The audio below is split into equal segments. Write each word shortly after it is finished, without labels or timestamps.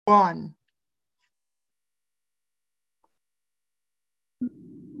One.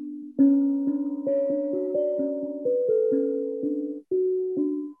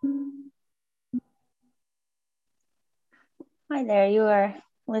 Hi there, you are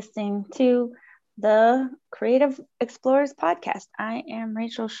listening to the Creative Explorers podcast. I am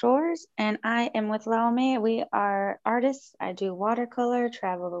Rachel Shores and I am with Laume. We are artists. I do watercolor,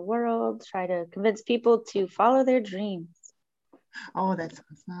 travel the world, try to convince people to follow their dreams. Oh, that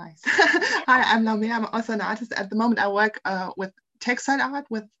sounds nice. Hi, I'm Naomi. I'm also an artist. At the moment, I work with textile art,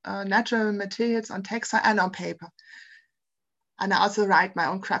 with natural materials on textile and on paper. And I also write my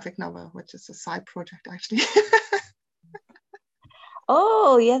own graphic novel, which is a side project, actually.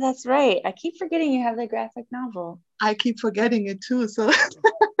 Oh, yeah, that's right. I keep forgetting you have the graphic novel. I keep forgetting it too. So,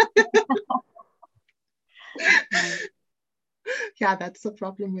 Nice. yeah, that's the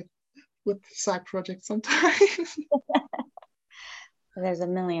problem with side projects sometimes. There's a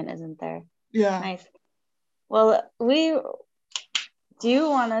million, isn't there? Yeah. Nice. Well, do you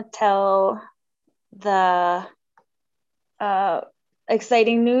want to tell the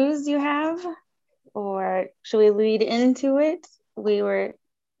exciting news you have, or should we lead into it?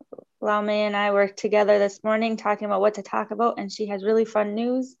 Laume and I worked together this morning talking about what to talk about, and she has really fun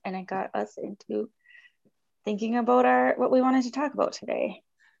news, and it got us into thinking about what we wanted to talk about today.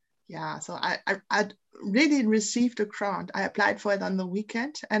 Yeah, so I really received a grant. I applied for it on the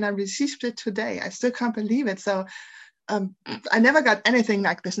weekend and I received it today. I still can't believe it. So I never got anything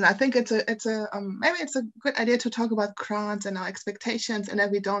like this, and I think maybe it's a good idea to talk about grants and our expectations, and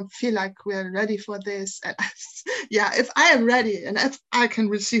that we don't feel like we're ready for this. And yeah, if I am ready and if I can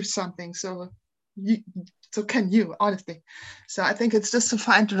receive something, so can you, honestly. So I think it's just to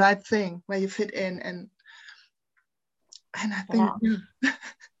find the right thing where you fit in, and I think Yeah.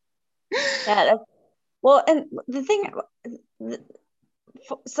 Yeah. Well, and the thing,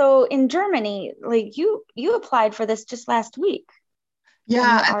 so in Germany, like you applied for this just last week.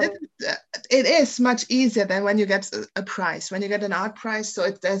 Yeah, it is much easier than when you get a prize. When you get an art prize, so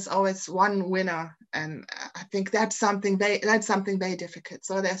there's always one winner, and I think that's something very difficult.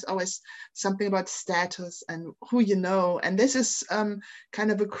 So there's always something about status and who you know, and this is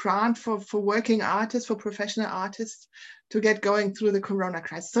kind of a grant for working artists, for professional artists, to get going through the Corona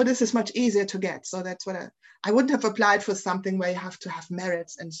crisis. So this is much easier to get. So that's what I wouldn't have applied for something where you have to have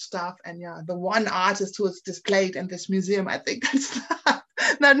merits and stuff. And yeah, the one artist who is displayed in this museum, I think that's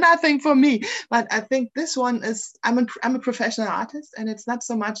nothing for me. But I think this one is, I'm a professional artist, and it's not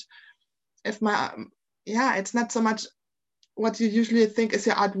so much if my, it's not so much what you usually think, is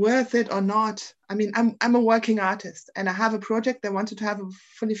your art worth it or not. I mean, I'm a working artist and I have a project. I wanted to have a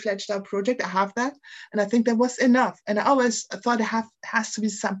fully fledged out project. I have that, and I think that was enough. And I always thought has to be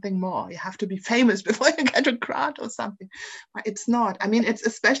something more. You have to be famous before you get a grant or something, but it's not. I mean, it's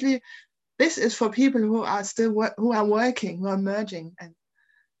especially, this is for people who are still who are working, who are merging. And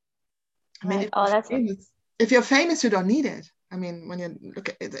I mean, Right. Oh, that's if you're famous, you don't need it. I mean, when you look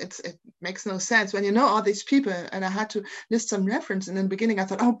at it, it makes no sense. When you know all these people, and I had to list some reference, and in the beginning I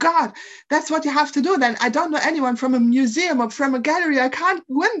thought, oh God, that's what you have to do. Then I don't know anyone from a museum or from a gallery. I can't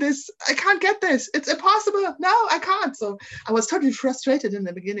win this. I can't get this. It's impossible. No, I can't. So I was totally frustrated in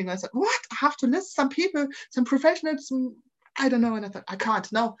the beginning. I said, what? I have to list some people, some professionals, I don't know. And I thought, I can't.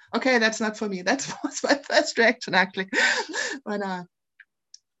 No, okay, that's not for me. That was my first reaction, actually. But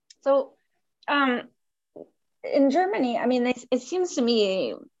so. In Germany, I mean, it seems to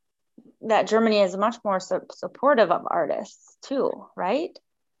me that Germany is much more supportive of artists too, right?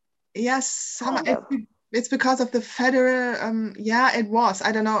 yes, Kind of. it's because of the federal. Yeah, it was.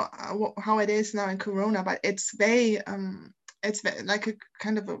 I don't know how it is now in Corona, but it's like a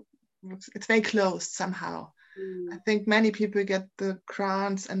kind of it's very closed somehow. I think many people get the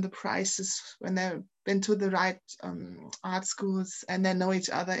grants and the prizes when they've been to the right art schools and they know each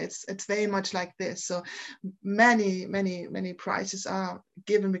other. It's very much like this. So many prizes are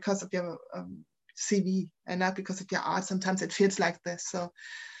given because of your CV and not because of your art. Sometimes it feels like this. So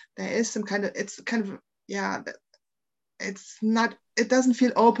there is some kind of, it's kind of, yeah, it's not, it doesn't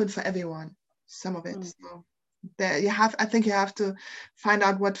feel open for everyone, some of it. So there I think you have to find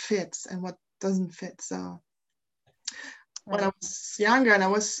out what fits and what doesn't fit. So when I was younger and I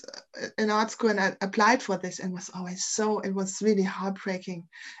was in art school and I applied for this, and it was really heartbreaking,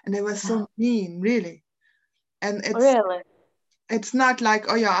 and they were so mean, really. And it's not like,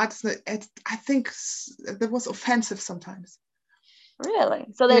 oh, your art's, I think that was offensive sometimes. Really?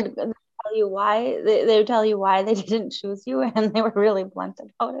 So they tell you why they would tell you why they didn't choose you, and they were really blunt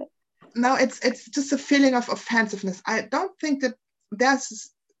about it. No, it's just a feeling of offensiveness. I don't think that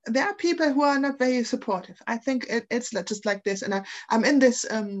there's there are people who are not very supportive. I think it's just like this. And I'm in this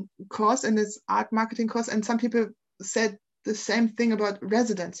course, in this art marketing course, and some people said the same thing about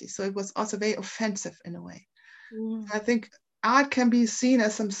residency. So it was also very offensive in a way. I think art can be seen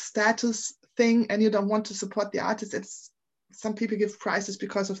as some status thing, and you don't want to support the artist. It's some people give prizes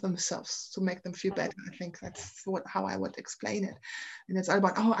because of themselves to make them feel better. I think that's how I would explain it. And it's all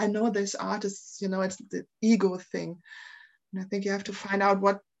about, oh, I know this artist, it's the ego thing. And I think you have to find out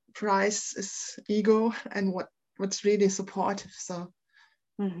what price is ego and what's really supportive. So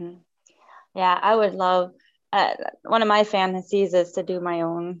yeah, I would love one of my fantasies is to do my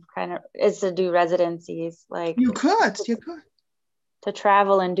own to do residencies. Like you could to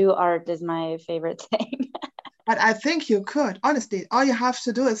travel and do art is my favorite thing. But I think you could, honestly. All you have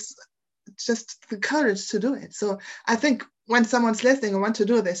to do is just the courage to do it. So I think when someone's listening and want to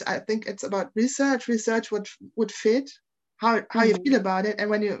do this, I think it's about research what would fit, how you feel about it,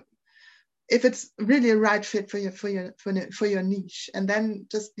 and if it's really a right fit for your niche, and then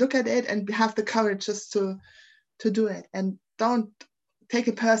just look at it and have the courage just to do it, and don't take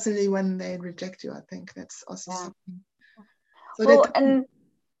it personally when they reject you. I think that's also something. So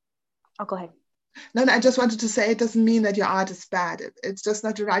go ahead. No, I just wanted to say it doesn't mean that your art is bad. It's just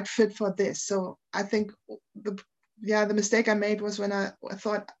not the right fit for this. So I think the mistake I made was when I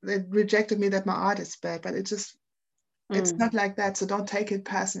thought they rejected me that my art is bad, but it's not like that. So don't take it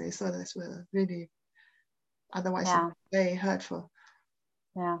personally. So this will really, otherwise it's very hurtful.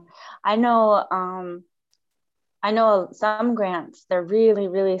 Yeah, I know some grants, they're really,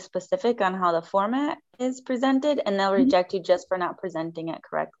 really specific on how the format is presented, and they'll reject you just for not presenting it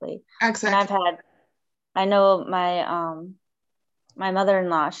correctly. Exactly. And I know my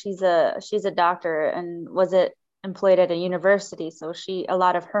mother-in-law, she's a doctor and was employed at a university. So a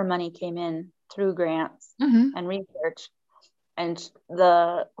lot of her money came in through grants and research. And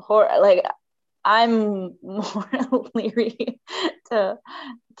I'm more leery to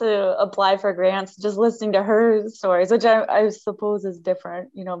apply for grants just listening to her stories, which I suppose is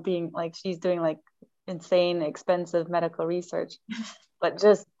different, being like she's doing like insane expensive medical research, but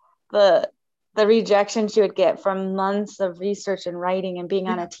just the rejection she would get from months of research and writing and being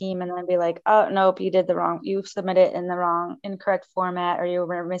on a team, and then be like, oh nope, you submitted in the incorrect format, or you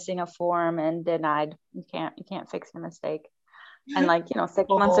were missing a form and denied. You can't fix your mistake. And 6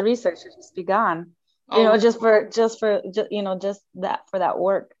 months of research should just be gone, just for that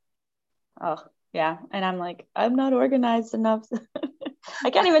work. Oh yeah. And I'm like, I'm not organized enough. I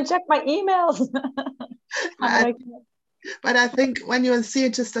can't even check my emails. But I think when you see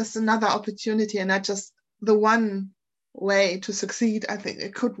it just as another opportunity and not just the one way to succeed, I think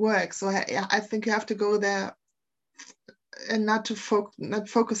it could work. So I think you have to go there and not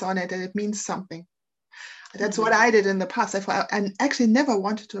focus on it, and it means something. That's what I did in the past. I actually never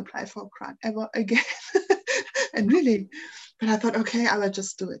wanted to apply for a grant ever again. And really, but I thought, okay, I will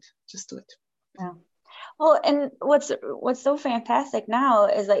just do it. Yeah. Well, and what's so fantastic now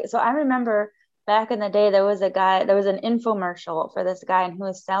is so I remember back in the day, there was an infomercial for this guy, and he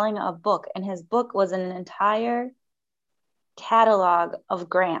was selling a book, and his book was an entire catalog of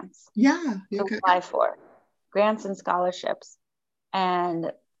grants. Yeah. To apply for grants and scholarships.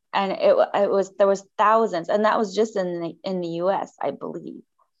 And there was thousands, and that was just in the US, I believe.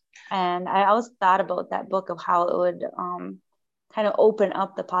 And I always thought about that book, of how it would kind of open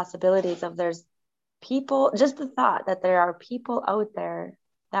up the possibilities of there's people, just the thought that there are people out there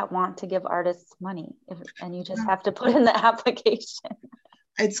that want to give artists money, and you just have to put in the application.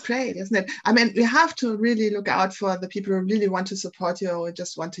 It's great, isn't it? I mean, we have to really look out for the people who really want to support you, or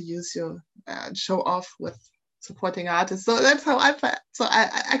just want to use you and show off with supporting artists. So that's how I felt. So I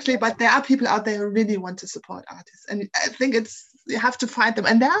actually, but there are people out there who really want to support artists, and I think you have to find them,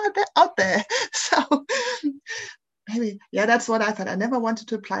 and they're out there. So maybe, that's what I thought. I never wanted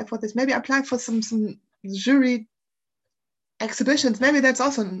to apply for this. Maybe apply for some jury exhibitions. Maybe that's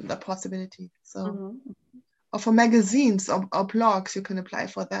also a possibility. So, or for magazines or blogs, you can apply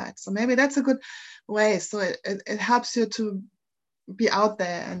for that. So maybe that's a good way. So it helps you to be out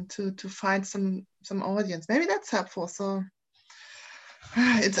there and to find some audience. Maybe that's helpful. So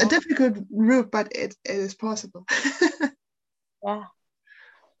it's a difficult route, but it is possible.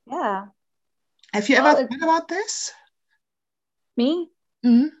 Yeah. Have you ever thought about this? Me?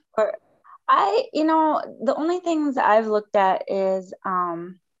 Or the only things I've looked at is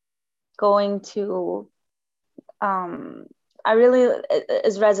going to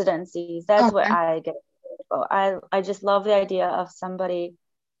is residencies. That's what I get. I just love the idea of somebody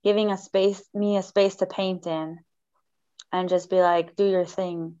giving me a space to paint in, and just be like, do your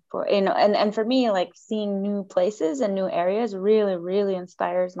thing for, and for me, like seeing new places and new areas really, really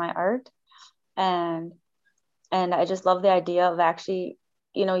inspires my art. And I just love the idea of actually,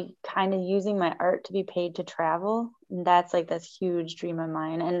 kind of using my art to be paid to travel. And that's like this huge dream of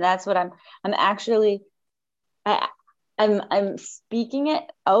mine. And that's what I'm actually, I, I'm speaking it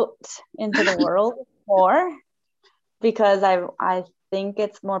out into the world more, because I think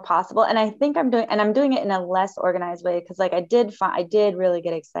it's more possible. And I think I'm doing it in a less organized way. Cause like I did really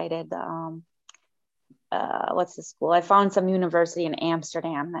get excited. What's the school? I found some university in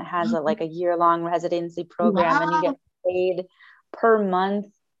Amsterdam that has like a year-long residency program, and you get Wow. paid per month.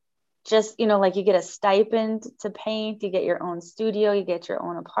 Just, like you get a stipend to paint, you get your own studio, you get your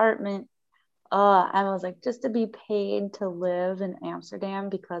own apartment. I was like, just to be paid to live in Amsterdam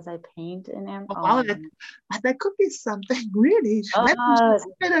because I paint in Amsterdam. Oh, wow, Oh, that could be something really. Maybe oh, just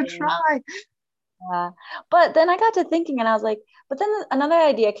give it a try. yeah. But then I got to thinking, and I was like, but then another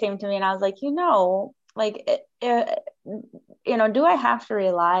idea came to me, and I was like, like, do I have to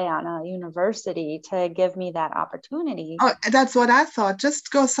rely on a university to give me that opportunity? Oh, that's what I thought.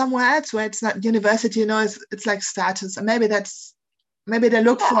 Just go somewhere else where it's not university, it's like status. And maybe they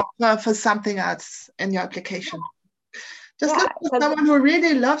look Yeah, for something else in your application. Just yeah, look for because someone who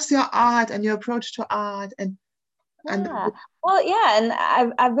really loves your art and your approach to art and yeah, well, yeah, and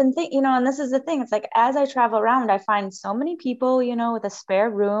I've been thinking, and this is the thing. It's like as I travel around, I find so many people, with a spare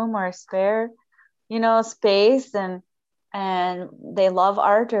room or a spare, space, and they love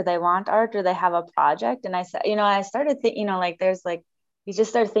art, or they want art, or they have a project. And I said, I started thinking, like there's like, you just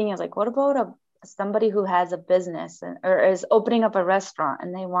start thinking, it's like, what about somebody who has a business, or is opening up a restaurant,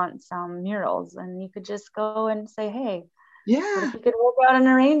 and they want some murals, and you could just go and say, hey, what yeah. if we could work out an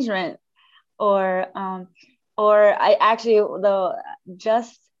arrangement? Or I actually, though,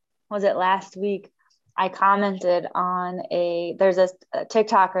 just was it last week, I commented on there's a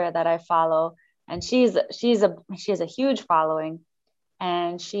TikToker that I follow, and she has a huge following,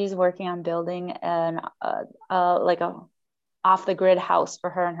 and she's working on building like a off the grid house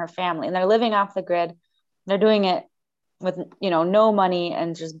for her and her family, and they're living off the grid. They're doing it with no money,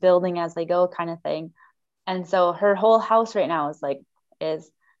 and just building as they go, kind of thing. And so her whole house right now is like is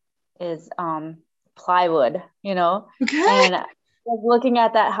plywood, Okay. and I was looking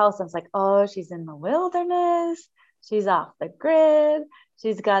at that house. I was like, oh, she's in the wilderness, she's off the grid,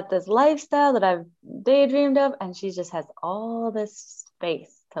 she's got this lifestyle that I've daydreamed of, and she just has all this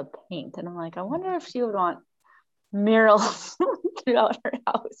space to paint. And I'm like, I wonder if she would want murals throughout her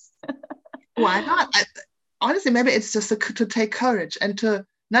house. Why not? Honestly, maybe it's just to take courage and to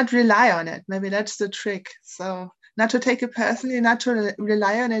not rely on it. Maybe that's the trick. So not to take it personally, not to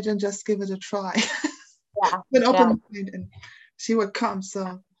rely on it, and just give it a try. Yeah, With yeah, open mind and see what comes.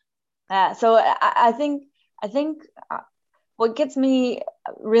 So yeah. So I think what gets me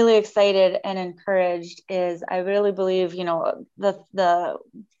really excited and encouraged is I really believe, the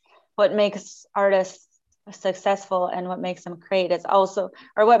what makes artists successful and what makes them create is also,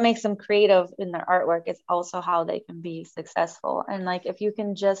 or what makes them creative in their artwork is also how they can be successful. And like if you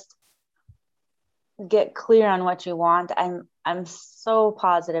can just get clear on what you want, I'm so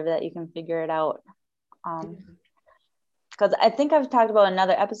positive that you can figure it out. Because I think I've talked about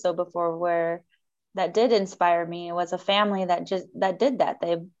another episode before where that did inspire me. It was a family that did that.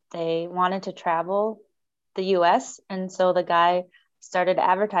 They wanted to travel the US, and so the guy started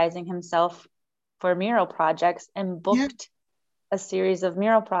advertising himself for mural projects and yeah. booked a series of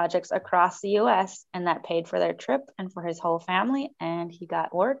mural projects across the US, and that paid for their trip and for his whole family, and he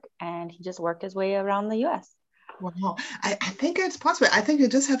got work, and he just worked his way around the US. Wow. I think it's possible. I think you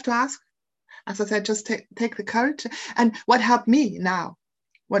just have to ask. As I said, just take the courage. And what helped me now,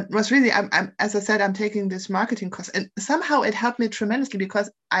 what was really, as I said, I'm taking this marketing course, and somehow it helped me tremendously because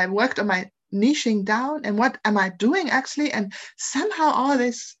I worked on my niching down and what am I doing actually, and somehow all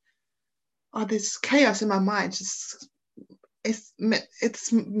this chaos in my mind just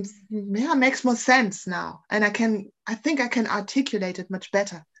yeah, makes more sense now, and I think I can articulate it much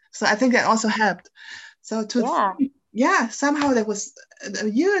better. So I think that also helped. So Yeah, yeah, somehow there was a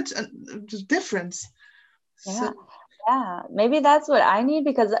huge difference. So yeah, yeah. Maybe that's what I need,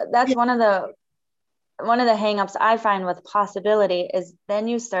 because that's yeah, one of the hangups I find with possibility is then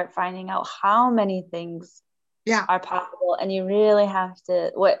you start finding out how many things yeah, are possible, and you really have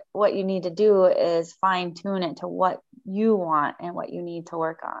to, what you need to do is fine tune it to what you want and what you need to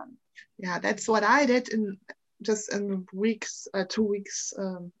work on. yeah, that's what I did in weeks, 2 weeks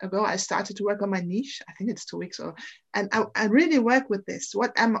ago. I started to work on my niche. I think it's 2 weeks or, and I really work with this.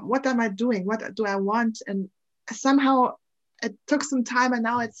 What am I doing? What do I want? And somehow it took some time, and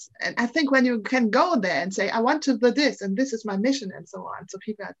now and I think when you can go there and say, I want to do this, and this is my mission, and so on, so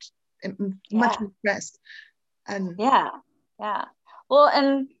people are much impressed. And yeah. Well,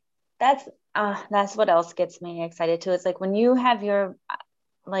 and that's what else gets me excited too. It's like when you have your,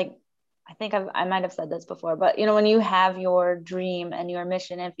 like, I think I might have said this before, but you know, when you have your dream and your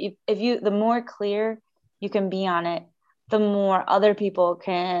mission, if you the more clear you can be on it, the more other people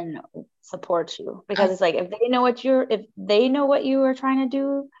can support you, because it's like if they know what you are trying to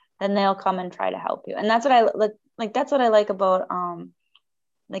do, then they'll come and try to help you. And that's what I like. That's what I like about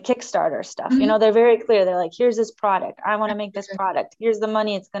the Kickstarter stuff. You know, they're very clear. They're like, here's this product. I want to make this product. Here's the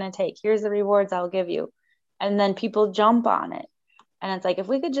money it's going to take. Here's the rewards I'll give you. And then people jump on it. And it's like, if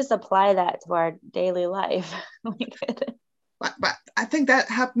we could just apply that to our daily life, we could. But I think that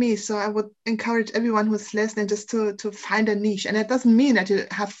helped me. So I would encourage everyone who's listening just to find a niche. And it doesn't mean that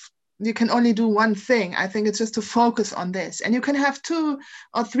you can only do one thing. I think it's just to focus on this. And you can have 2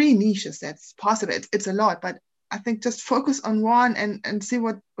 or 3 niches. That's possible. It's a lot, but I think just focus on one and see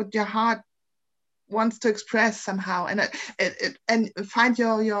what your heart wants to express somehow, and and find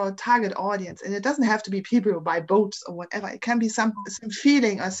your target audience. And it doesn't have to be people who buy boats or whatever. It can be some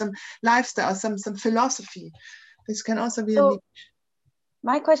feeling or some lifestyle or some philosophy. This can also be a niche.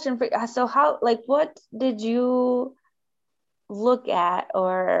 My question for you, so how, like, what did you look at,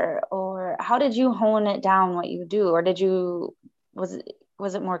 or how did you hone it down what you do? Or was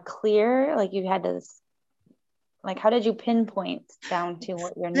it more clear? Like you had to, like, how did you pinpoint down to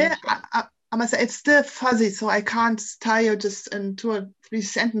what your niche is? I must say it's still fuzzy, so I can't tell you just in 2 or 3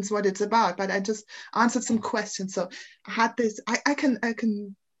 sentences what it's about, but I just answered some questions. So I had this, I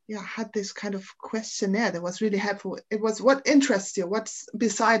had this kind of questionnaire that was really helpful. It was, what interests you? What's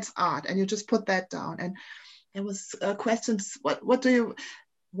besides art? And you just put that down. And it was questions, what do you,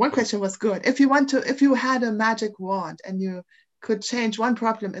 one question was good. If you had a magic wand and you could change one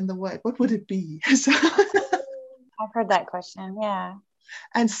problem in the world, what would it be? So I've heard that question, yeah.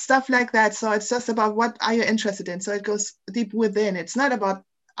 And stuff like that. So it's just about what are you interested in. So it goes deep within. It's not about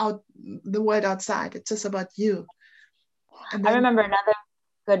the world outside. It's just about you. And then, I remember another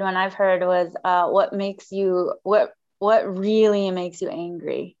good one I've heard was what really makes you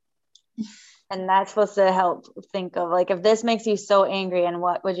angry. And that's supposed to help think of, like, if this makes you so angry, and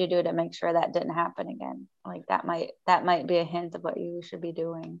what would you do to make sure that didn't happen again? Like that might be a hint of what you should be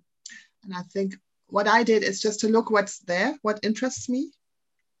doing. And I think what I did is just to look what's there, what interests me.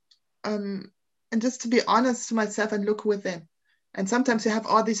 And just to be honest to myself and look within. And sometimes you have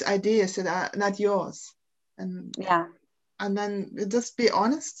all these ideas that are not yours. And then just be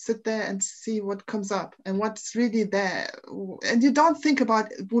honest, sit there and see what comes up and what's really there. And you don't think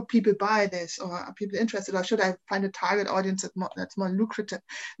about, would people buy this, or are people interested, or should I find a target audience that's more lucrative?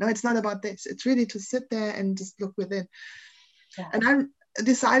 No, it's not about this. It's really to sit there and just look within. Yeah. And I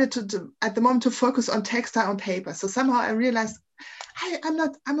decided to at the moment to focus on textile on paper. So somehow I realized I'm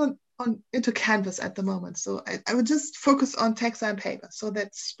not into canvas at the moment. So I would just focus on textile and paper. So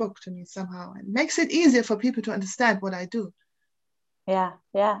that spoke to me somehow and makes it easier for people to understand what I do. Yeah.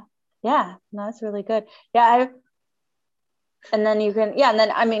 No, that's really good. Yeah. And then you can, and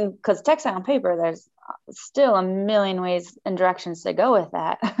then, I mean, because textile and paper, there's still a million ways and directions to go with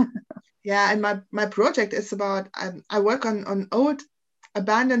that. Yeah. And my project is about, I work on old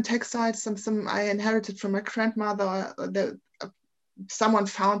abandoned textiles. Some I inherited from my grandmother. Someone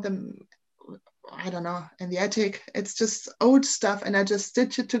found them, I don't know, in the attic. It's just old stuff, and I just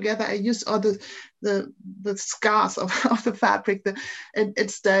stitch it together. I use all the scars of the fabric.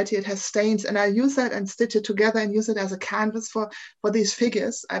 It's dirty, it has stains, and I use that and stitch it together and use it as a canvas for these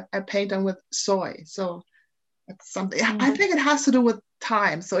figures. I paint them with soy. So it's something, I think it has to do with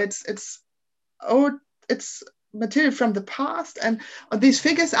time. So it's old, it's material from the past, and these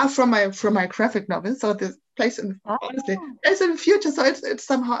figures are from my graphic novel. So the place in the future. So it's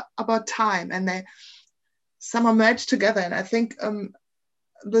somehow about time, and they somehow merge together. And I think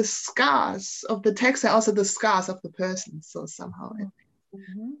the scars of the text are also the scars of the person. So somehow.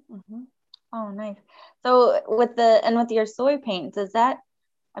 Oh, nice. So with your soy paints, is that,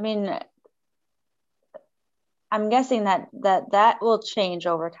 I mean, I'm guessing that will change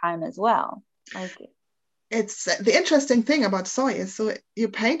over time as well. Like, it's the interesting thing about soy is, so you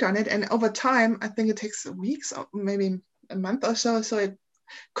paint on it, and over time, I think it takes weeks or maybe a month or so it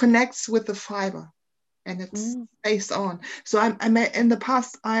connects with the fiber, and it's based on. So I made, in the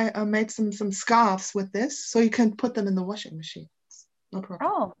past, I made some scarves with this, so you can put them in the washing machine. No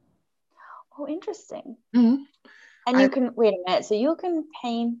problem. Oh, interesting. Mm-hmm. And you can, wait a minute, so you can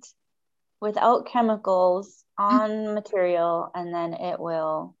paint without chemicals on material, and then it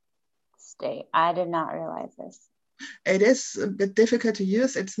will stay. I did not realize this. It is a bit difficult to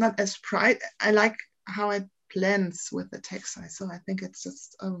use. It's not as bright. I like how it blends with the textile. So I think it's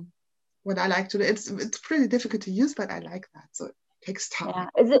just what I like to do. It's pretty difficult to use, but I like that. So it takes time.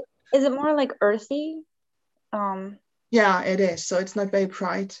 Yeah. Is it more like earthy? Yeah, it is. So it's not very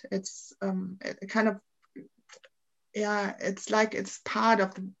bright. It's it kind of, yeah, it's like it's part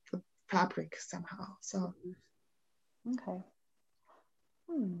of the fabric somehow. So okay.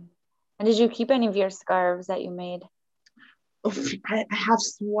 And did you keep any of your scarves that you made? I have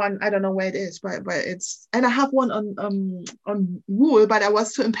one. I don't know where it is, but it's, and I have one on wool, but I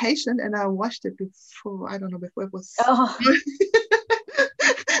was too impatient and I washed it before. I don't know, before it was. Oh.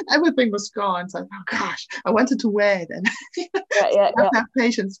 Everything was gone. So oh gosh, I wanted to wear it, and I have to have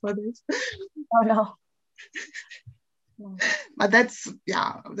patience for this. Oh no. But that's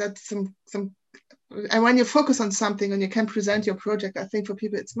some. And when you focus on something and you can present your project, I think for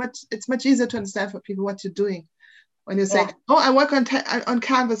people it's much easier to understand for people what you're doing. When you say, oh, I work on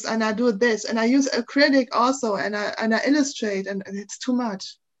canvas and I do this and I use acrylic also and I illustrate, and it's too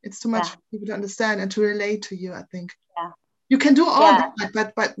much. It's too much for people to understand and to relate to you, I think. Yeah. You can do all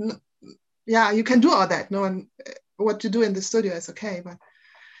that, but yeah, you can do all that. No one, what you do in the studio is okay, but.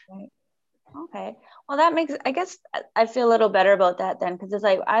 Right. Okay. Well, that makes, I guess I feel a little better about that then, because it's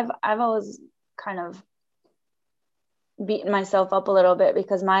like I've always kind of beaten myself up a little bit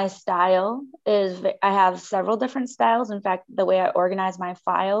because my style is, I have several different styles. In fact, the way I organize my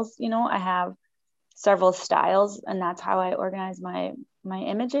files, I have several styles, and that's how I organize my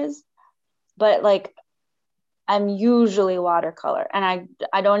images. But like, I'm usually watercolor, and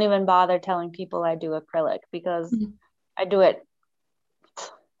I don't even bother telling people I do acrylic because I do it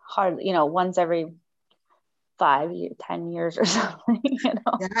hardly, once every 10 years or something,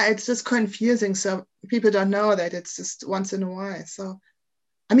 Yeah, it's just confusing. So people don't know that it's just once in a while. So,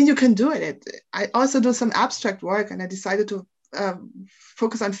 I mean, you can do it. I also do some abstract work, and I decided to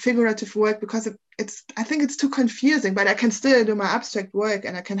focus on figurative work because I think it's too confusing, but I can still do my abstract work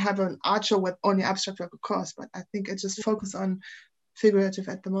and I can have an art show with only abstract work, of course, but I think I just focus on figurative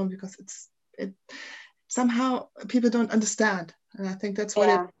at the moment because it somehow people don't understand. And I think that's what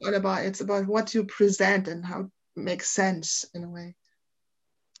it's all about. It's about what you present and how it makes sense in a way.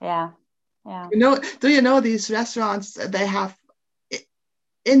 Yeah. Do you know these restaurants, they have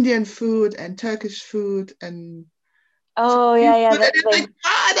Indian food and Turkish food and yeah.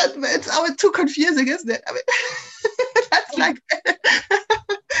 It's too confusing, isn't it? I mean, that's like.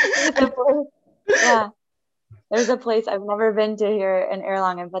 Yeah, there's a place I've never been to here in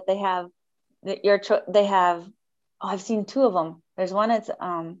Erlangen, but they have I've seen two of them. There's one, it's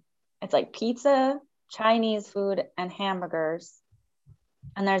like pizza, Chinese food, and hamburgers.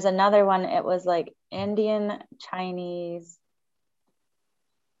 And there's another one, it was like Indian, Chinese.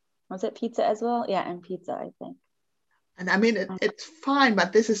 Was it pizza as well? Yeah, and pizza, I think. And I mean, it's fine,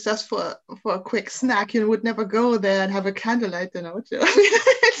 but this is just for a quick snack. You would never go there and have a candlelight, I mean,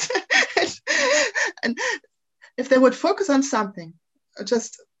 and if they would focus on something,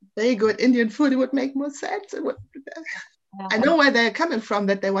 just very good Indian food, it would make more sense. I know where they're coming from,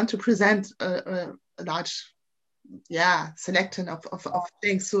 that they want to present a large, selection of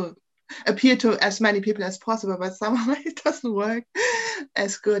things to appeal to as many people as possible, but somehow it doesn't work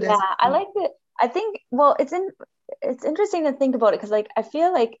as good as. I like it. I think, well, it's interesting to think about it because, like, I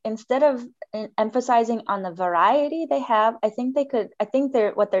feel like instead of emphasizing on the variety they have, I think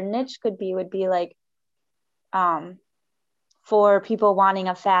what their niche would be like, for people wanting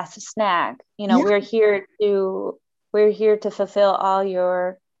a fast snack. We're here to fulfill all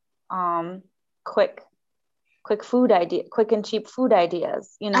your quick and cheap food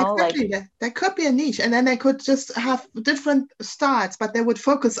ideas. Exactly. Like that could be a niche, and then they could just have different starts, but they would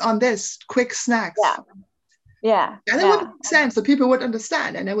focus on this quick snacks. Yeah. And it would make sense, so people would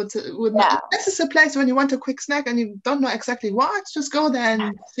understand, and they would not, this is a place when you want a quick snack and you don't know exactly what, just go there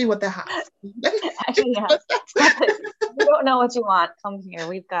and see what they have. Actually, you don't know what you want, come here,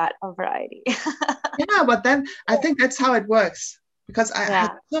 we've got a variety. But then I think that's how it works, because I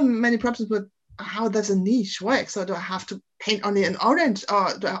have so many problems with how does a niche work. So do I have to paint only an orange,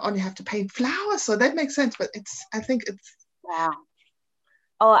 or do I only have to paint flowers? So that makes sense, but I think it's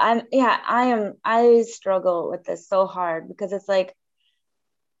Oh, I struggle with this so hard because it's like,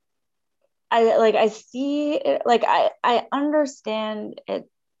 I see it, like I understand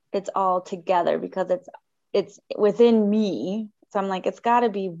it's all together because it's within me. So I'm like, it's got to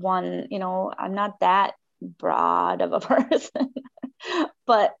be one, I'm not that broad of a person.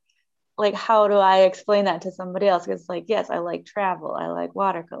 But like, how do I explain that to somebody else? Because like, yes, I like travel, I like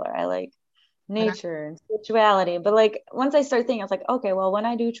watercolor, I like nature and spirituality, but like once I start thinking, I was like, okay, well, when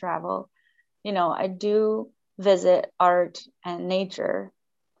I do travel, I do visit art and nature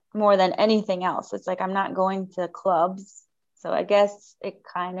more than anything else. It's like I'm not going to clubs. So I guess it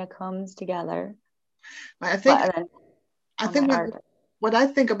kind of comes together. I think But then I on my think art. what I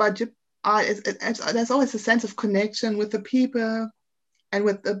think about art is there's always a sense of connection with the people and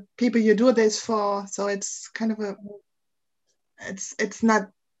with the people you do this for. So it's kind of it's not.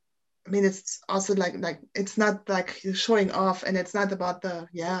 I mean, it's also like it's not like you're showing off, and it's not about the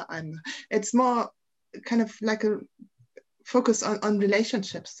It's more kind of like a focus on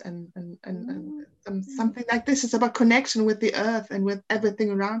relationships and something like this is about connection with the earth and with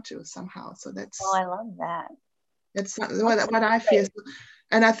everything around you somehow. So I love that. that's what I feel.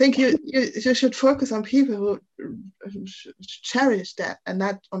 And I think you should focus on people who cherish that, and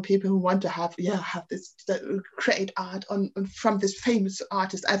not on people who want to have this great art from this famous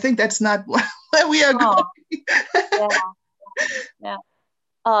artist. I think that's not where we are going. Yeah.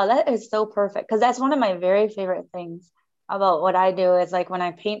 Oh, that is so perfect, because that's one of my very favorite things about what I do is like when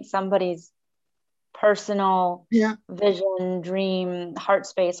I paint somebody's personal vision, dream, heart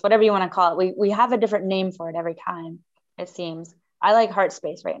space, whatever you want to call it. We have a different name for it every time, it seems. I like heart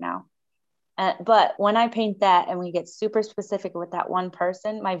space right now. But when I paint that and we get super specific with that one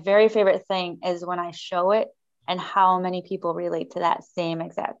person, my very favorite thing is when I show it and how many people relate to that same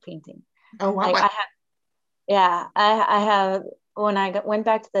exact painting. Oh, wow. Like I have, when I went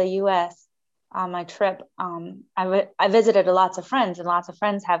back to the US on my trip, I visited lots of friends, and lots of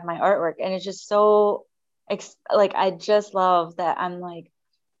friends have my artwork, and it's just so like I just love that. I'm like,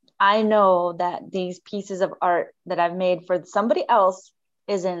 I know that these pieces of art that I've made for somebody else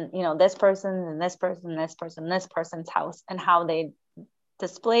is in, this person and this person, this person, this person's house, and how they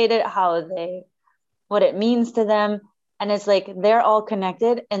displayed it, what it means to them. And it's like they're all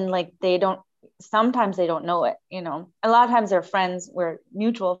connected, and like sometimes they don't know it. A lot of times they're friends, we're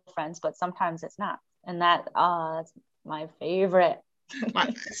mutual friends, but sometimes it's not. And that's my favorite.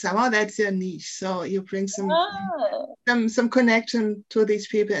 Somehow that's your niche. So you bring some connection to these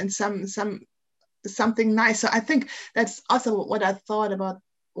people and something nice. So I think that's also what I thought about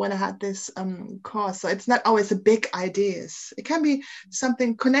when I had this course. So it's not always the big ideas. It can be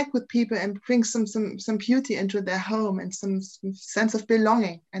something, connect with people and bring some beauty into their home and some sense of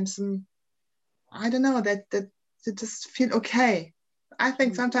belonging and some, I don't know, that you just feel okay. I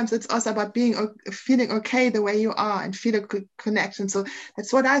think sometimes it's also about feeling okay the way you are and feel a good connection. So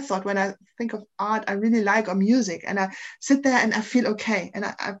that's what I thought when I think of art. I really like or music, and I sit there and I feel okay, and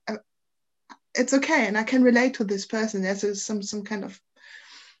I it's okay, and I can relate to this person. There's some kind of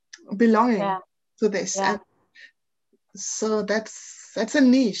belonging to this, and so that's a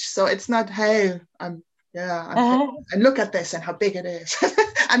niche. So it's not, hey, I'm and look at this and how big it is.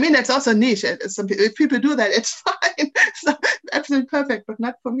 I mean, that's also niche. If people do that, it's fine. So absolutely perfect, but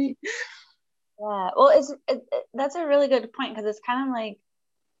not for me. Yeah, well, that's a really good point, because it's kind of like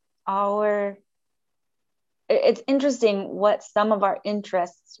it's interesting what some of our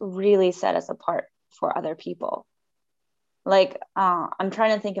interests really set us apart for other people. Like I'm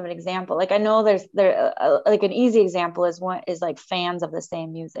trying to think of an example. Like I know like an easy example is like fans of the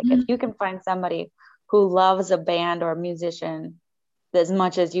same music. If you can find somebody who loves a band or a musician as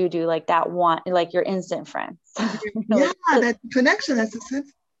much as you do, like that one, like your instant friends. Yeah, that connection, that's a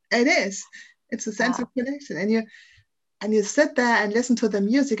sense. It is. It's a sense of connection, and you sit there and listen to the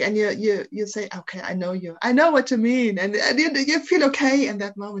music, and you say, okay, I know you. I know what you mean, and you feel okay in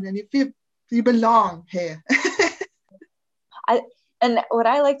that moment, and you feel you belong here. And what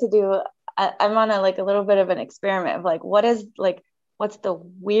I like to do, I'm on a little bit of an experiment of like, what's the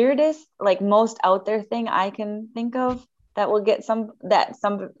weirdest, like most out there thing I can think of that will get some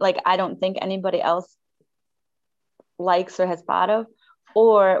like I don't think anybody else likes or has thought of,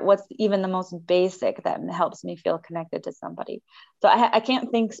 or what's even the most basic that helps me feel connected to somebody. So I can't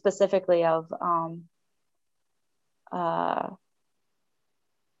think specifically of I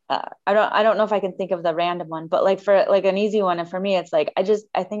don't know if I can think of the random one, but like for like an easy one, and for me it's like I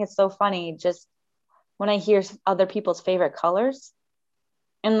think it's so funny just when I hear other people's favorite colors,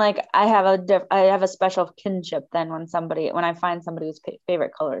 and like I have a special kinship then when I find somebody whose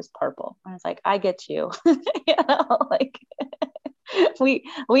favorite color is purple, and it's like I get you. Like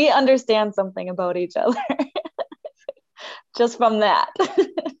we understand something about each other just from that.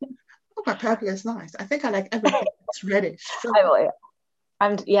 Oh, but purple is nice. I think I like everything that's reddish. So.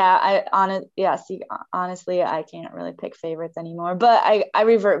 Honestly, I can't really pick favorites anymore, but I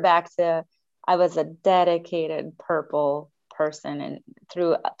revert back to, I was a dedicated purple person, and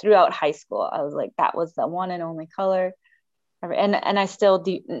throughout high school, I was like, that was the one and only color. And I still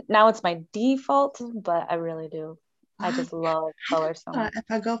do now. It's my default, but I really do I just love color so much. If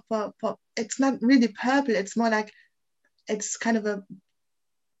I go for, it's not really purple. It's more like, it's kind of a,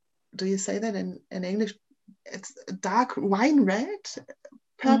 do you say that in English? It's a dark wine red,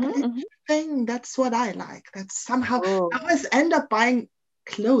 purple thing. That's what I like. That's somehow, I always end up buying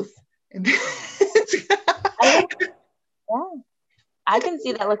clothes. I can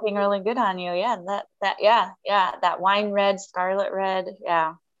see that looking really good on you. Yeah, that wine red, scarlet red.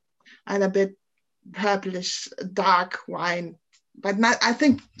 Yeah. And a bit purplish, dark wine. But not, I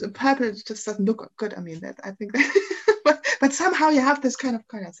think the purple just doesn't look good. I mean, that I think that, but somehow you have this kind of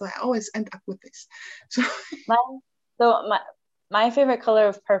color. So I always end up with this. So my favorite color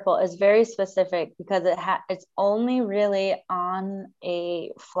of purple is very specific because it's only really on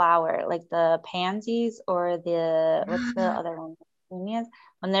a flower, like the pansies or what's the other one?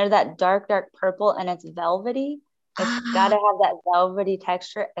 When they're that dark purple and it's velvety, it's got to have that velvety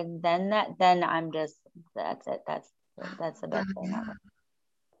texture, and then I'm just, that's it. That's the best thing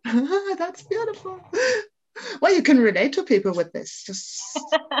ever. That's beautiful. Well, you can relate to people with this. Just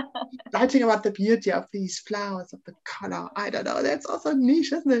writing about the beauty of these flowers, of the color. I don't know. That's also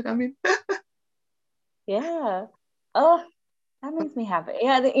niche, isn't it? I mean, yeah. Oh, that makes me happy.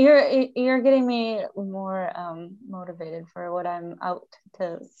 Yeah, you're getting me more motivated for what I'm out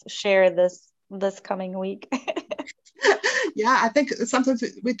to share this coming week. Yeah, I think sometimes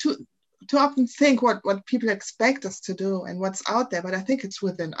we too often think what people expect us to do and what's out there, but I think it's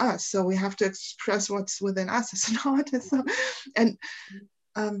within us. So we have to express what's within us as an artist. So, and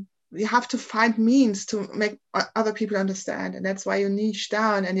you have to find means to make other people understand, and that's why you niche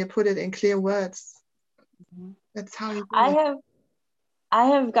down and you put it in clear words. That's how you do it. I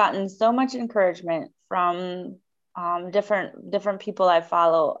have gotten so much encouragement from different people I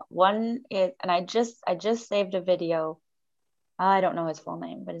follow. One is, and I just saved a video. I don't know his full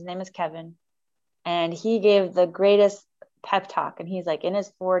name, but his name is Kevin, and he gave the greatest pep talk, and he's like in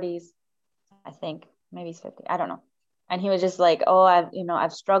his 40s, I think, maybe he's 50, I don't know. And he was just like, oh,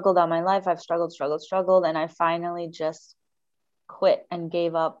 I've struggled all my life. I've struggled. And I finally just quit and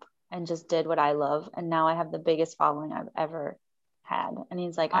gave up and just did what I love. And now I have the biggest following I've ever had. And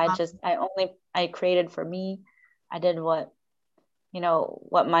he's like, I created for me. I did what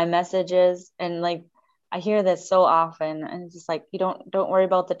my message is. And like, I hear this so often, and it's just like, you don't worry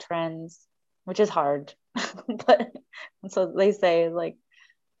about the trends, which is hard. But so they say, like,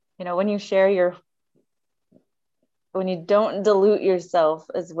 when you share when you don't dilute yourself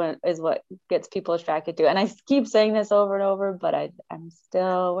is what gets people attracted to. And I keep saying this over and over, but I'm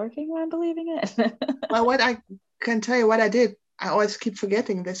still working on believing it. Well, what I can tell you what I did, I always keep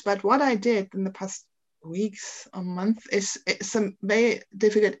forgetting this, but what I did in the past weeks or month is some very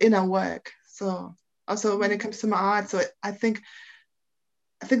difficult inner work. So also when it comes to my art, so I think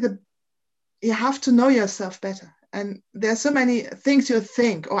that you have to know yourself better. And there are so many things you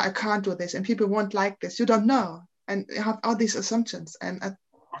think, oh, I can't do this, and people won't like this. You don't know. And you have all these assumptions. And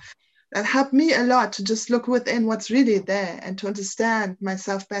that helped me a lot to just look within what's really there and to understand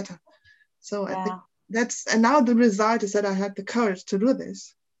myself better. So I think and now the result is that I had the courage to do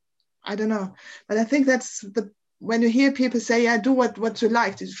this. I don't know. But I think that's when you hear people say, yeah, do what you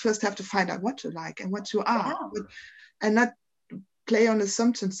like, you first have to find out what you like and what you are. Yeah. And not play on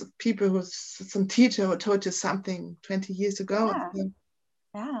assumptions of people some teacher who told you something 20 years ago.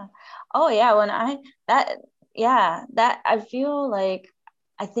 Yeah. Oh yeah. I feel like,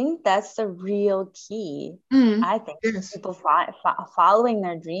 I think that's the real key. I think people following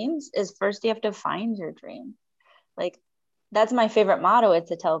their dreams is first you have to find your dream. Like, that's my favorite motto, is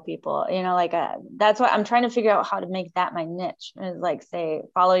to tell people, that's why I'm trying to figure out how to make that my niche, is like, say,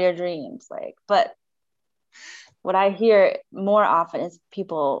 follow your dreams. Like, but what I hear more often is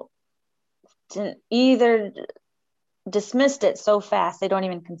people either dismissed it so fast they don't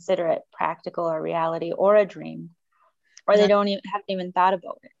even consider it practical or reality or a dream, or they haven't even thought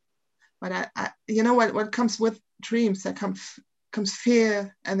about it. But I what comes with dreams, there comes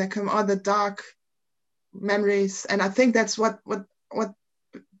fear, and there come all the dark memories, and I think that's what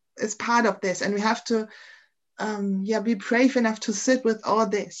is part of this. And we have to be brave enough to sit with all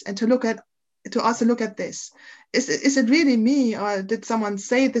this and to also look at this. Is it really me, or did someone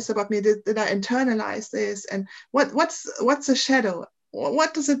say this about me? Did I internalize this? And what's a shadow?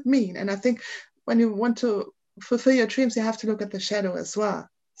 What does it mean? And I think when you want to fulfill your dreams, you have to look at the shadow as well.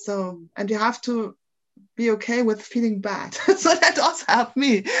 So, and you have to be okay with feeling bad. So that also helped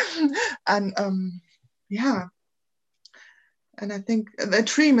me. And and I think the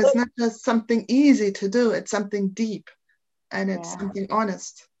dream is not just something easy to do, it's something deep, and it's something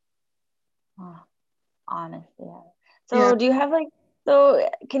honest. Honest, yeah. So do you have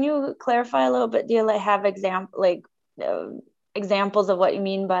can you clarify a little bit? Do you have example, examples of what you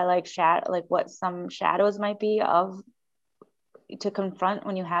mean by like what some shadows might be of to confront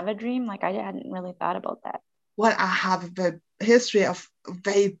when you have a dream? Like I hadn't really thought about that. Well, I have a history of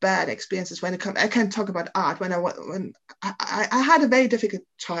very bad experiences when it comes. I can talk about art when I had a very difficult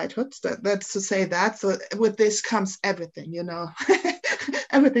childhood. That's to say that. So with this comes everything,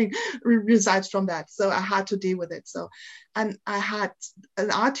 everything resides from that. So I had to deal with it. So, and I had an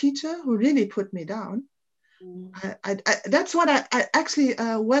art teacher who really put me down. That's what I actually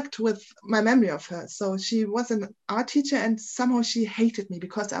worked with my memory of her. So she was an art teacher, and somehow she hated me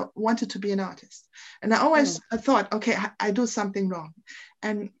because I wanted to be an artist. And I always thought, okay, I do something wrong,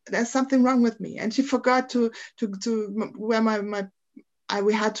 and there's something wrong with me. And she forgot to where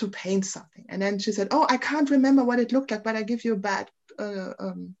we had to paint something. And then she said, oh, I can't remember what it looked like, but I give you a bad.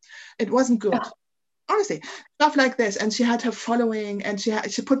 It wasn't good. Honestly, stuff like this. And she had her following, and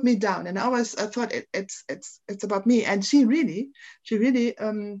she put me down. And I always thought it's about me. And she really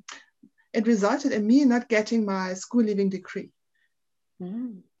it resulted in me not getting my school leaving decree.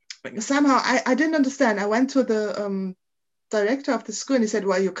 Somehow I didn't understand. I went to the director of the school, and he said,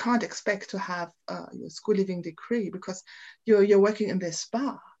 well, you can't expect to have your school leaving decree because you're working in this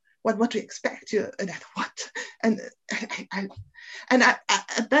bar. What do you expect? What? And at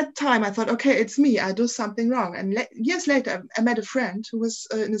that time, I thought, okay, it's me. I do something wrong. And years later, I met a friend who was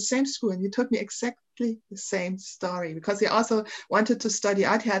in the same school, and he told me exactly the same story because he also wanted to study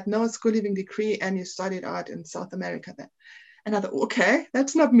art. He had no school leaving decree, and he studied art in South America then. And I thought, okay,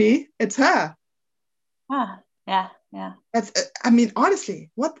 that's not me. It's her. Yeah. That's. I mean, honestly,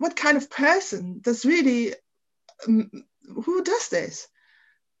 what kind of person does really? Who does this?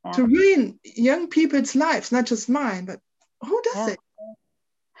 Yeah. To ruin young people's lives, not just mine, but who does it?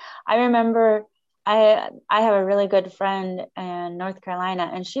 I remember I have a really good friend in North Carolina,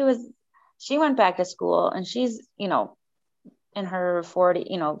 and she went back to school, and she's, in her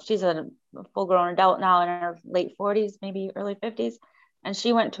 40s, she's a full grown adult now in her late 40s, maybe early 50s. And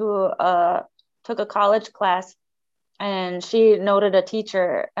she went to took a college class, and she noted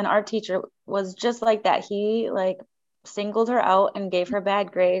an art teacher was just like that. He like singled her out and gave her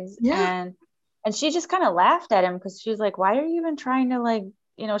bad grades. Yeah. And she just kind of laughed at him because she was like, why are you even trying to like,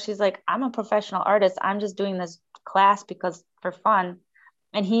 she's like, I'm a professional artist. I'm just doing this class because for fun.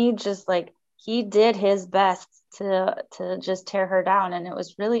 And he just like, he did his best to just tear her down. And it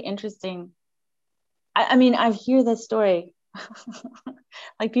was really interesting. I mean, I hear this story.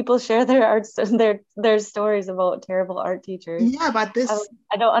 Like people share their stories about terrible art teachers. Yeah, but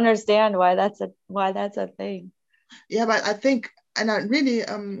I don't understand why that's a thing. Yeah, but I think, and I really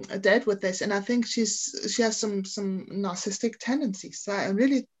dealt with this, and I think she has some narcissistic tendencies. So I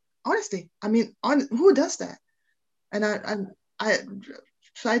really, honestly, I mean, who does that? And I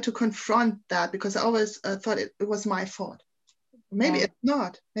try to confront that because I always thought it was my fault. Maybe it's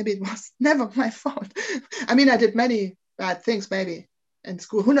not. Maybe it was never my fault. I mean, I did many bad things, maybe in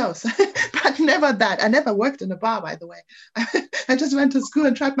school. Who knows? But never that. I never worked in a bar, by the way. I just went to school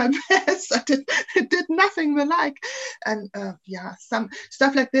and tried my best. I did nothing the like. And some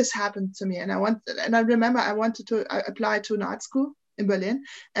stuff like this happened to me. And I remember I wanted to apply to an art school in Berlin,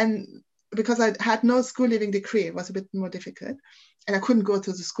 and because I had no school leaving decree, it was a bit more difficult. And I couldn't go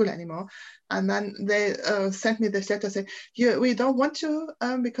to the school anymore. And then they sent me this letter saying, we don't want you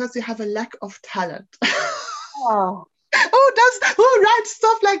because you have a lack of talent. Oh. Who writes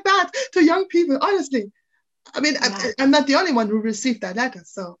stuff like that to young people? Honestly, I mean, I'm not the only one who received that letter.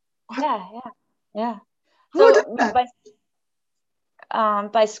 So yeah. Who so did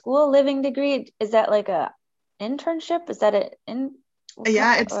that? By school living degree, is that like a internship? Is that it in?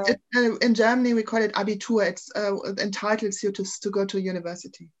 Yeah, it's in Germany we call it Abitur. It's entitles you to go to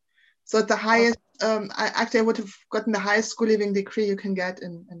university. So the highest, I would have gotten the highest school leaving degree you can get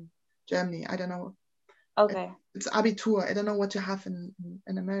in Germany. I don't know. Okay. It's Abitur. I don't know what you have in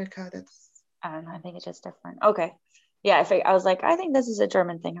America. I don't know. I think it's just different. Okay. Yeah, I was like, I think this is a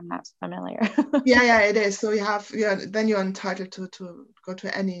German thing. I'm not familiar. yeah, it is. So then you're entitled to go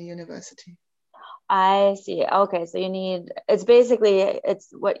to any university. I see. Okay, so it's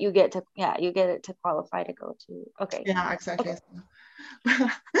what you get it to qualify to go to. Okay. Yeah, exactly. Okay.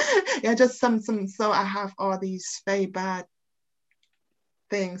 Yeah, just some. So I have all these very bad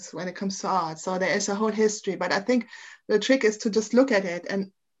things when it comes to art. So there is a whole history, but I think the trick is to just look at it and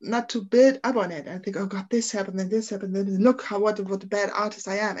not to build up on it and think, oh God, this happened and this happened, and look what a bad artist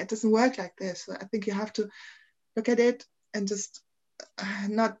I am. It doesn't work like this. So I think you have to look at it and just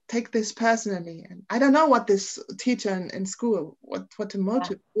not take this personally. And I don't know what this teacher in school, what the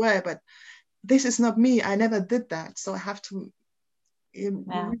motives were, but this is not me. I never did that. So I have to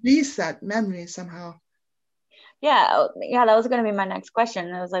release that memory somehow. Yeah, that was going to be my next question.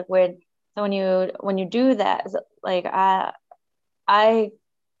 It was like, when you do that, like I'm a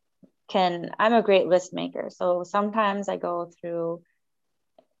great list maker. So sometimes I go through,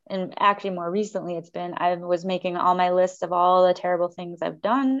 and actually more recently I was making all my lists of all the terrible things I've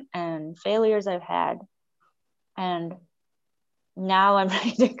done and failures I've had. And now I'm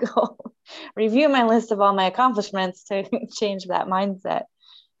ready to go review my list of all my accomplishments to change that mindset.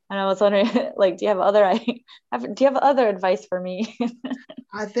 And I was wondering, like, do you have other advice for me?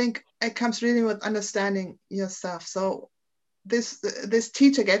 I think it comes really with understanding yourself. So this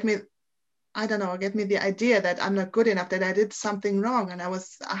teacher gave me the idea that I'm not good enough, that I did something wrong, and I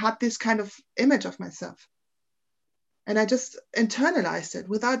had this kind of image of myself, and I just internalized it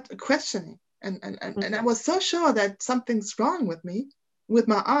without questioning, and I was so sure that something's wrong with me, with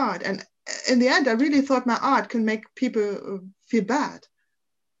my art, and in the end I really thought my art can make people feel bad.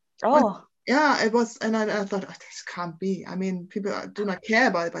 Oh yeah, it was, and I thought, oh, this can't be. I mean, people do not care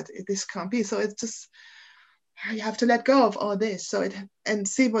about it, but this can't be. So it's just, you have to let go of all this, and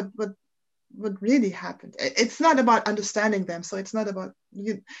see what really happened. It's not about understanding them, so it's not about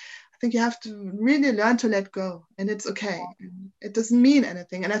you. I think you have to really learn to let go, and it's okay. And it doesn't mean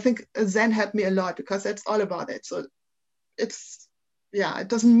anything. And I think Zen helped me a lot, because that's all about it. So it's, it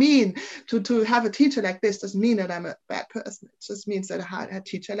doesn't mean to have a teacher like this doesn't mean that I'm a bad person. It just means that I had a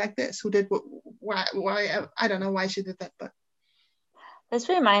teacher like this who did why I don't know why she did that, but this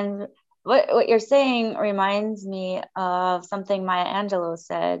reminds what you're saying reminds me of something Maya Angelou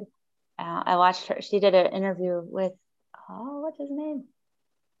said. I watched her. She did an interview with, what's his name?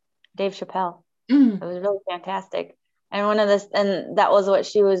 Dave Chappelle. It was really fantastic. And that was what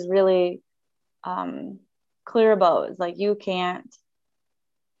she was really clear about. It's like, you can't,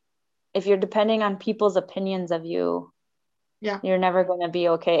 if you're depending on people's opinions of you, you're never going to be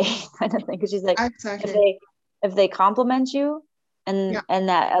okay, kind of thing. Because she's like, exactly. if they compliment you and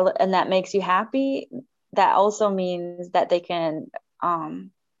that makes you happy, that also means that they can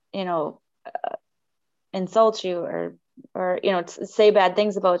insult you or say bad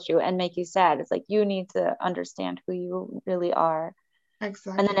things about you and make you sad. It's like, you need to understand who you really are.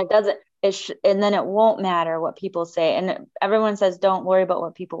 Exactly. And then and then it won't matter what people say. And everyone says don't worry about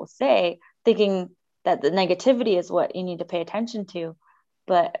what people say, thinking that the negativity is what you need to pay attention to.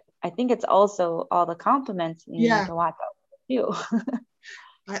 But I think it's also all the compliments you need to watch out for too.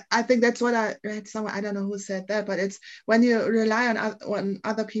 I think that's what I read somewhere. I don't know who said that, but it's when you rely on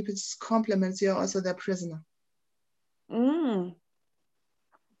other people's compliments, you're also their prisoner. And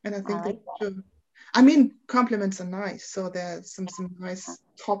I think that's true. I mean, compliments are nice, so there's some nice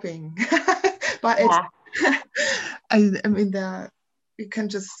topping, but it's I mean, you can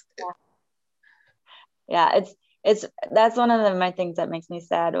just it's that's one of my things that makes me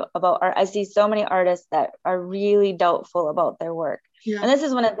sad about art. I see so many artists that are really doubtful about their work. And this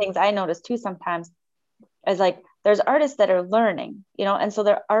is one of the things I notice too sometimes, is like, there's artists that are learning, and so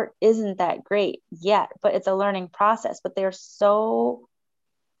their art isn't that great yet, but it's a learning process. But they're so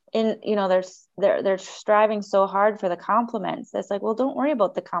they're striving so hard for the compliments. It's like, well, don't worry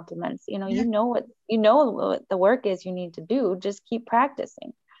about the compliments. You know what the work is you need to do. Just keep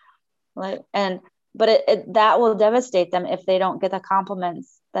practicing. But that will devastate them if they don't get the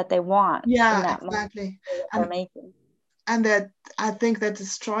compliments that they want. Exactly. And that, I think, that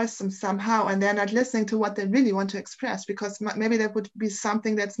destroys them somehow, and they're not listening to what they really want to express, because maybe that would be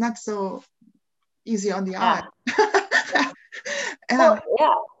something that's not so easy on the eye.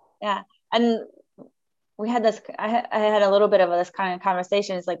 And we had this, I had a little bit of this kind of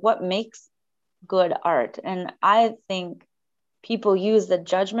conversation. It's like, what makes good art? And I think people use the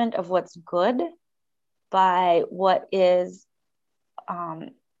judgment of what's good by what is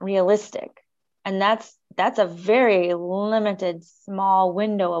realistic. And that's a very limited, small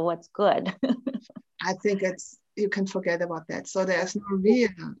window of what's good. I think you can forget about that. So there's no real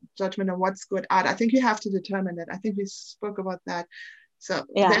judgment of what's good art. I think you have to determine that. I think we spoke about that. So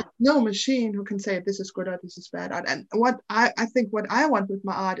there's no machine who can say this is good art, this is bad art. And what I think what I want with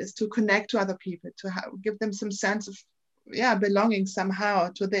my art is to connect to other people, to give them some sense of belonging somehow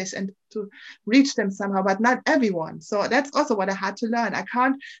to this, and to reach them somehow, but not everyone. So that's also what I had to learn. I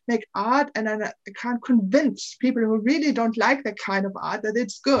can't make art, and I can't convince people who really don't like that kind of art that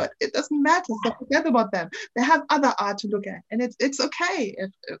it's good. It doesn't matter. So forget about them. They have other art to look at, and it's okay.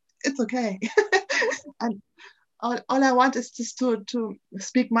 It's okay. And all I want is just to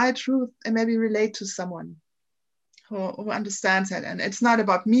speak my truth and maybe relate to someone who understands it. And it's not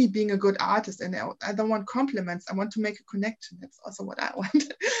about me being a good artist, and I don't want compliments. I want to make a connection. That's also what I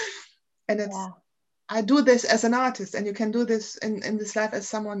want. And I do this as an artist, and you can do this in this life as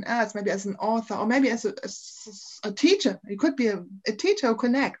someone else, maybe as an author, or maybe as a teacher. You could be a teacher who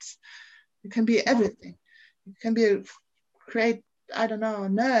connects. You can be everything. You can be a great, I don't know,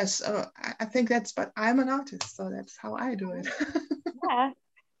 nurse. I think that's, but I'm an artist, so that's how I do it. Yeah,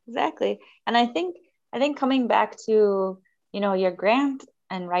 exactly. And I think coming back to, your grant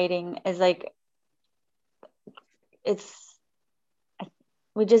and writing is like,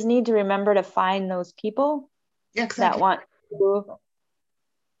 we just need to remember to find those people that want to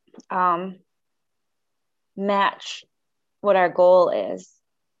match what our goal is.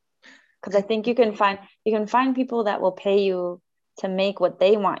 Because I think you can find people that will pay you to make what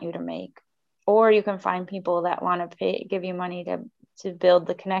they want you to make, or you can find people that want to give you money to build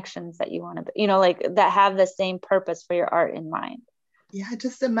the connections that you want to, like that have the same purpose for your art in mind. Yeah,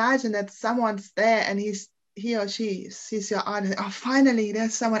 just imagine that someone's there and he or she sees your art and, oh, finally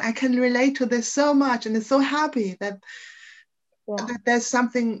there's someone I can relate to this so much, and is so happy that there's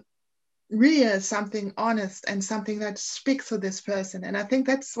something real, something honest, and something that speaks to this person. And I think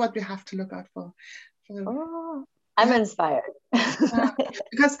that's what we have to look out for. I'm inspired.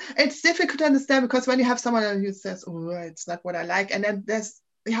 Because it's difficult to understand, because when you have someone who says, oh, it's not what I like, and then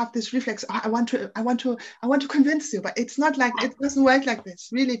we have this reflex, oh, I want to convince you, but it's not like, it doesn't work like this.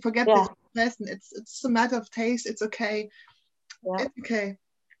 Really forget this person. It's a matter of taste. It's okay. It's okay.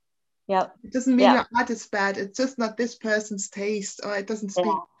 Yep. It doesn't mean your art is bad. It's just not this person's taste, or it doesn't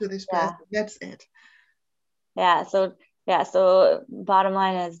speak to this person. That's it. So bottom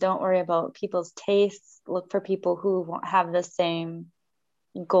line is, don't worry about people's tastes. Look for people who have the same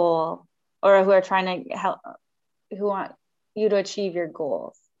goal, or who are trying to help, who want you to achieve your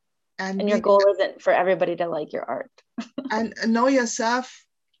goals. And your goal isn't for everybody to like your art. And know yourself,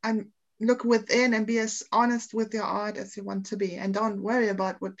 and look within, and be as honest with your art as you want to be, and don't worry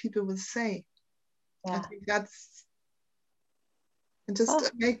about what people will say. I think that's, and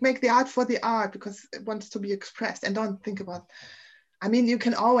just make the art for the art, because it wants to be expressed, and don't think about, I mean, you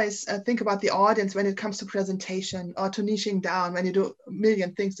can always think about the audience when it comes to presentation, or to niching down, when you do a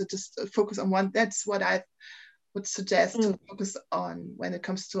million things, to just focus on one. That's what I would suggest to focus on when it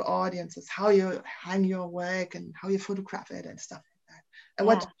comes to audiences, how you hang your work and how you photograph it and stuff like that. And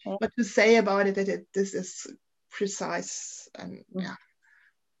what to say about it, that this is precise, and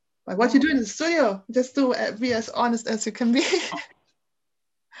but what you do in the studio, just to be as honest as you can be.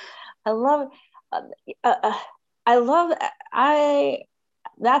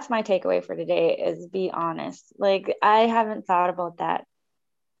 That's my takeaway for today, is be honest. Like, I haven't thought about that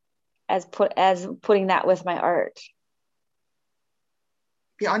as putting that with my art.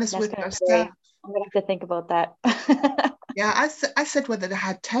 Be honest with yourself. I'm gonna have to think about that. Yeah, I said with it, I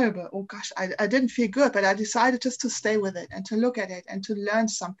had terrible, oh gosh, I didn't feel good, but I decided just to stay with it, and to look at it, and to learn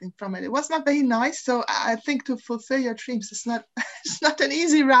something from it. It was not very nice, so I think to fulfill your dreams, it's not an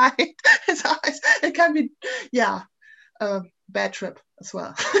easy ride. It can be, a bad trip as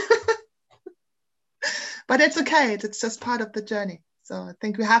well. But it's okay, it's just part of the journey. So I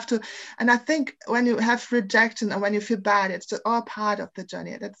think we have to, and I think when you have rejection, or when you feel bad, it's just all part of the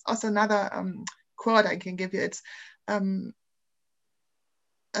journey. That's also another quote I can give you. It's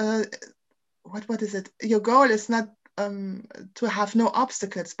what is it? Your goal is not to have no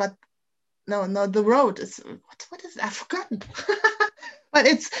obstacles, but no, the road is, what is it? I've forgotten. But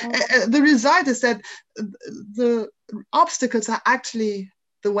it's the result is that the obstacles are actually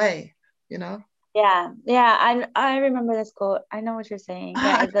the way, I remember this quote. I know what you're saying.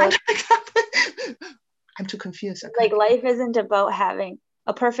 I'm too confused. Like, life isn't about having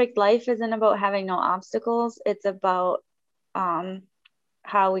a perfect life, isn't about having no obstacles. It's about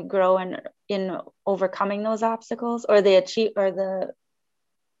how we grow in overcoming those obstacles, or the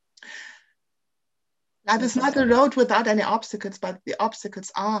that is not a road without any obstacles, but the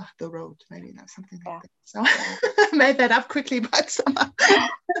obstacles are the road. Maybe that's something like that. So I made that up quickly, but yeah,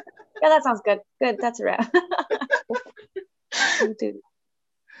 that sounds good. Good, that's a wrap.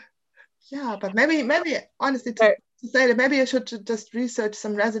 Yeah, but maybe honestly, to say that, maybe I should just research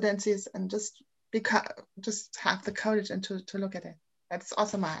some residencies, and just have the courage, and to look at it. That's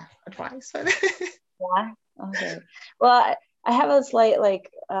also my advice. Yeah. Okay. Well, I have a slight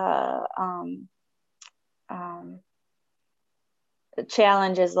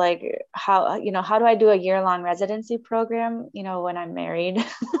challenge, is like, how do I do a year-long residency program when I'm married?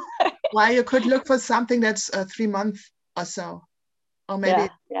 Well, you could look for something that's 3 months or so, or maybe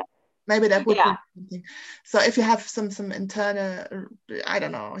maybe that would be something. So if you have some internal, I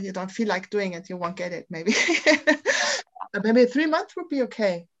don't know, you don't feel like doing it, you won't get it, maybe. Maybe 3 months would be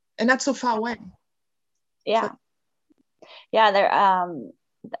okay, and not so far away. There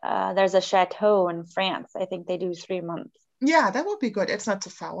there's a chateau in France. I think they do 3 months. Yeah, that would be good. It's not too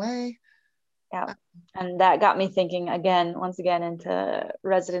far away. Yeah. And that got me thinking once again into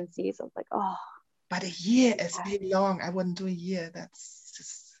residencies. I was like, oh. But a year is really long. I wouldn't do a year. That's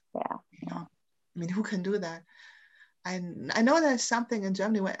just, I mean, who can do that? I know there's something in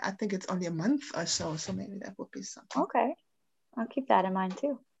Germany where I think it's only a month or so. So maybe that would be something. Okay. I'll keep that in mind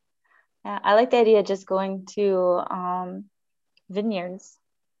too. Yeah, I like the idea of just going to vineyards.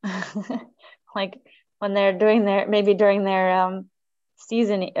 Like when they're doing maybe during their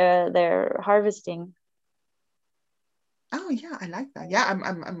season, their harvesting. Oh yeah, I like that. Yeah,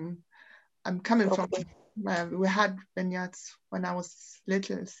 I'm coming from. We had vineyards when I was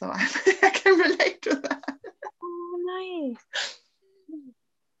little, so I can relate to that. Oh,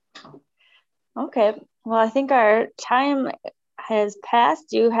 nice. Okay, well, I think our time has passed.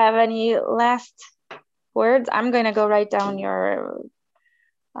 Do you have any last words? I'm going to go write down your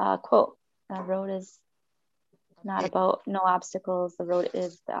quote. The road is not about no obstacles. The road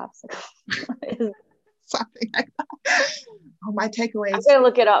is the obstacle. Something like that. Oh, my takeaway is. I'm gonna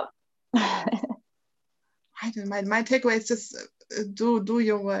look it up. My takeaway is just do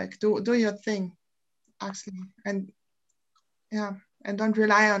your work, do your thing, actually, and and don't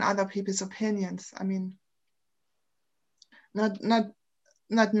rely on other people's opinions. I mean, not now,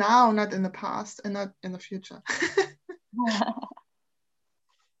 not in the past, and not in the future.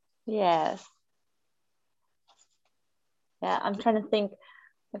 Yes. Yeah, I'm trying to think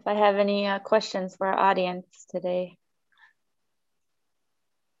if I have any questions for our audience today.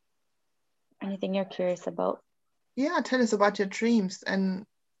 Anything you're curious about? Yeah, tell us about your dreams and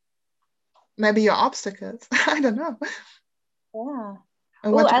maybe your obstacles. I don't know. Yeah. Oh,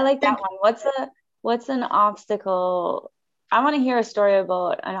 I like that one. What's an obstacle? I want to hear a story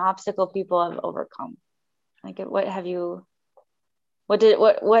about an obstacle people have overcome. Like, what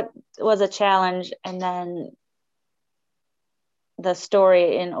was a challenge, and then the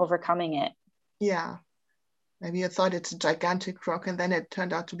story in overcoming it? Yeah. Maybe you thought it's a gigantic rock and then it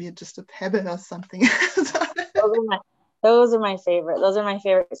turned out to be just a pebble or something. Those are my favorite. Those are my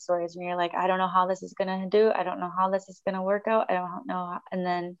favorite stories when you're like, I don't know how this is going to do. I don't know how this is going to work out. I don't know how, and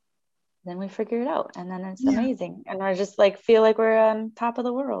then we figure it out, and then it's amazing, and we're just like feel like we're on top of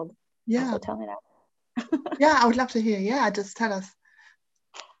the world. Yeah. So tell me that. Yeah, I would love to hear. Yeah, just tell us.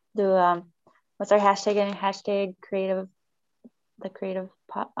 What's our hashtag? Any hashtag the Creative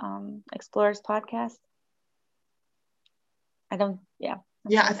Explorers podcast? I don't. Yeah.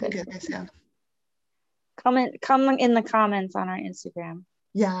 I think it is. Yeah. Come in the comments on our Instagram.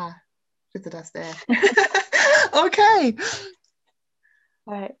 Yeah, visit us there. Okay.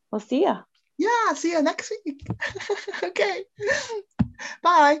 All right. We'll see ya. Yeah, see you next week. Okay.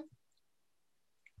 Bye.